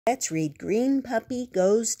Let's read Green Puppy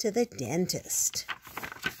Goes to the Dentist.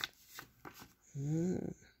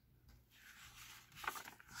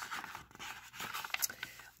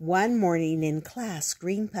 One morning in class,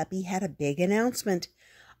 Green Puppy had a big announcement.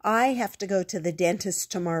 "I have to go to the dentist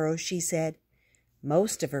tomorrow," she said.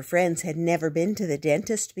 Most of her friends had never been to the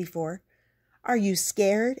dentist before. "Are you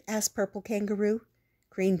scared?" asked Purple Kangaroo.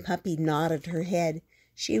 Green Puppy nodded her head.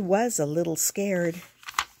 She was a little scared.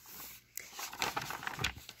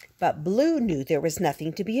 But Blue knew there was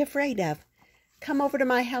nothing to be afraid of. "Come over to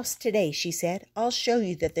my house today," she said. "I'll show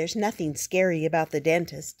you that there's nothing scary about the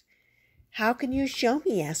dentist." "How can you show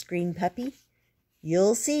me?" asked Green Puppy.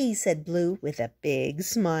 "You'll see," said Blue with a big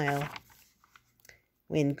smile.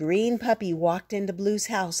 When Green Puppy walked into Blue's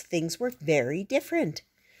house, things were very different.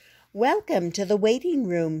 "Welcome to the waiting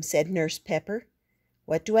room," said Nurse Pepper.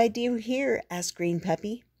 "What do I do here?" asked Green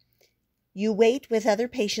Puppy. "You wait with other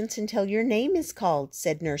patients until your name is called,"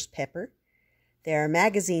 said Nurse Pepper. "There are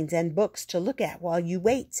magazines and books to look at while you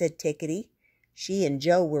wait," said Tickety. She and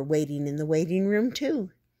Joe were waiting in the waiting room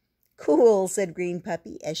too. "Cool," said Green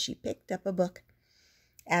Puppy as she picked up a book.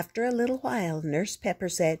 After a little while, Nurse Pepper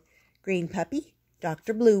said, "Green Puppy,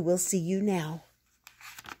 Dr. Blue will see you now."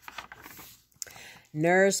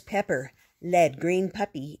 Nurse Pepper led Green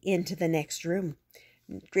Puppy into the next room.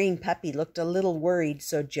 Green Puppy looked a little worried,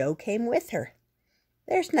 so Joe came with her.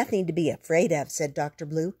 "There's nothing to be afraid of," said Dr.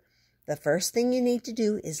 Blue. "The first thing you need to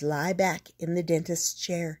do is lie back in the dentist's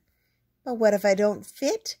chair." "But what if I don't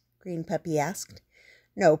fit?" Green Puppy asked.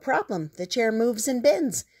 "No problem. The chair moves and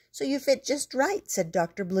bends, so you fit just right," said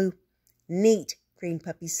Dr. Blue. "Neat." Green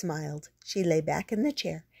Puppy smiled. She lay back in the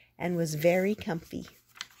chair and was very comfy.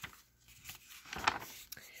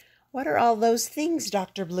 "What are all those things,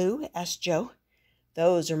 Dr. Blue?" asked Joe.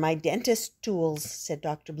 "Those are my dentist tools," said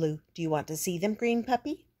Dr. Blue. "Do you want to see them, Green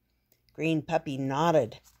Puppy?" Green Puppy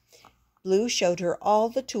nodded. Blue showed her all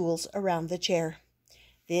the tools around the chair.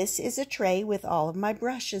 "This is a tray with all of my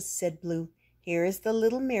brushes," said Blue. "Here is the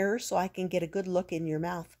little mirror so I can get a good look in your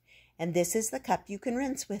mouth. And this is the cup you can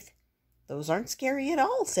rinse with." "Those aren't scary at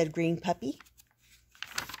all," said Green Puppy.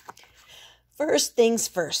 "First things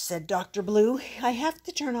first," said Dr. Blue. "I have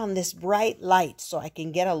to turn on this bright light so I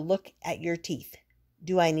can get a look at your teeth."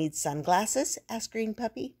 "Do I need sunglasses?" asked Green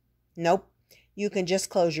Puppy. "Nope. You can just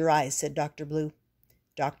close your eyes," said Dr. Blue.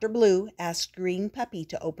 Dr. Blue asked Green Puppy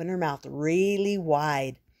to open her mouth really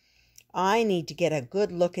wide. "I need to get a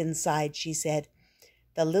good look inside," she said.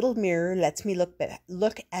 "The little mirror lets me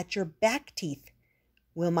look at your back teeth."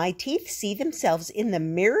 "Will my teeth see themselves in the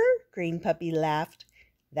mirror?" Green Puppy laughed.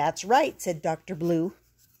 "That's right," said Dr. Blue.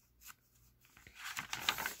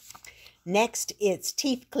 "Next, it's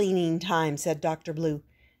teeth cleaning time," said Dr. Blue.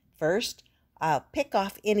 "First, I'll pick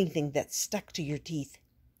off anything that's stuck to your teeth."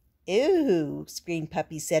 "Ew," Green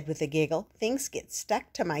Puppy said with a giggle. "Things get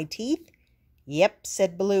stuck to my teeth?" "Yep,"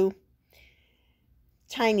 said Blue.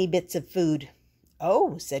 "Tiny bits of food."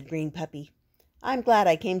 "Oh," said Green Puppy. "I'm glad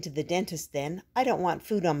I came to the dentist then. I don't want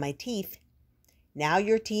food on my teeth." "Now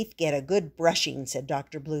your teeth get a good brushing," said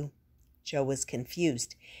Dr. Blue. Joe was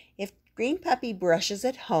confused. If Green Puppy brushes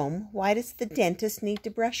at home, why does the dentist need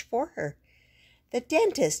to brush for her? "The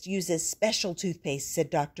dentist uses special toothpaste," said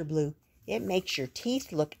Dr. Blue. "It makes your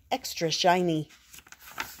teeth look extra shiny."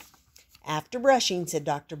 "After brushing," said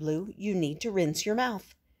Dr. Blue, "you need to rinse your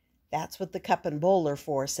mouth." "That's what the cup and bowl are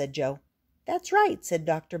for," said Joe. "That's right," said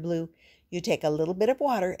Dr. Blue. "You take a little bit of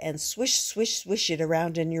water and swish, swish, swish it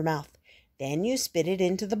around in your mouth. Then you spit it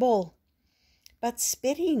into the bowl." "But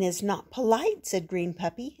spitting is not polite," said Green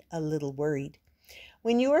Puppy, a little worried.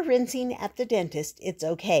 "When you are rinsing at the dentist, it's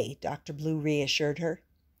okay," Dr. Blue reassured her.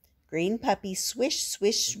 Green Puppy swish,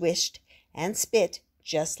 swish, swished and spit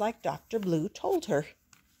just like Dr. Blue told her.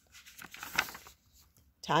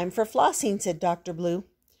 "Time for flossing," said Dr. Blue.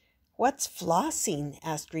 "What's flossing?"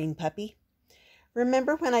 asked Green Puppy.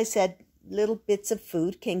 "Remember when I said little bits of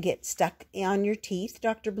food can get stuck on your teeth?"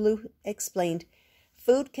 Dr. Blue explained.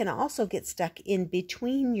 "Food can also get stuck in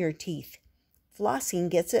between your teeth. Flossing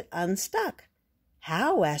gets it unstuck."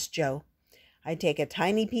 "How?" asked Joe. "I take a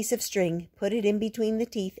tiny piece of string, put it in between the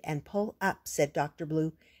teeth, and pull up," said Dr.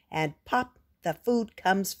 Blue, "and pop, the food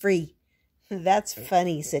comes free." "That's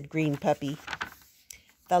funny," said Green Puppy.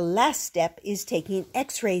 "The last step is taking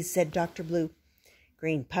x-rays," said Dr. Blue.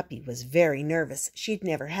 Green Puppy was very nervous. She'd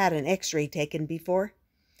never had an x-ray taken before.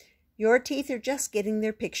 "Your teeth are just getting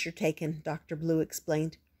their picture taken," Dr. Blue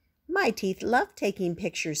explained. "My teeth love taking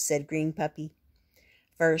pictures," said Green Puppy.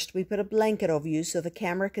 "First, we put a blanket over you so the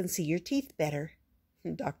camera can see your teeth better."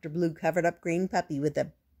 Dr. Blue covered up Green Puppy with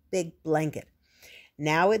a big blanket.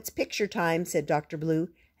 "Now it's picture time," said Dr. Blue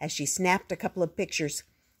as she snapped a couple of pictures.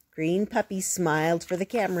 Green Puppy smiled for the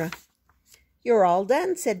camera. "You're all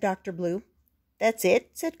done," said Dr. Blue. "That's it?"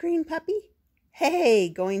 said Green Puppy. "Hey,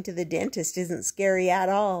 going to the dentist isn't scary at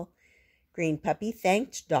all." Green Puppy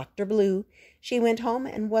thanked Dr. Blue. She went home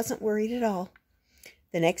and wasn't worried at all.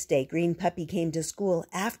 The next day, Green Puppy came to school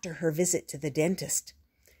after her visit to the dentist.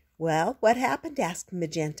 "Well, what happened?" asked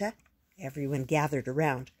Magenta. Everyone gathered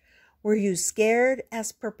around. "Were you scared?"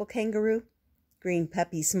 asked Purple Kangaroo. Green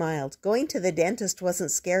Puppy smiled. "Going to the dentist wasn't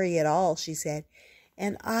scary at all," she said.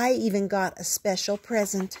 "And I even got a special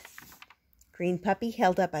present." Green Puppy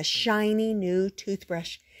held up a shiny new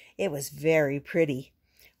toothbrush. It was very pretty.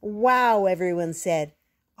 "Wow," everyone said.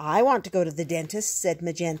 "I want to go to the dentist," said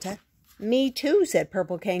Magenta. "Me too," said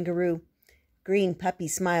Purple Kangaroo. Green Puppy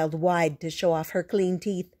smiled wide to show off her clean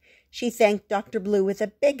teeth. She thanked Dr. Blue with a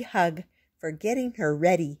big hug for getting her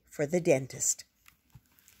ready for the dentist.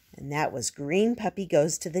 And that was Green Puppy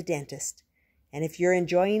Goes to the Dentist. And if you're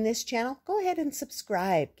enjoying this channel, go ahead and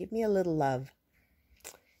subscribe. Give me a little love.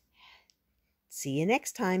 See you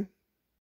next time.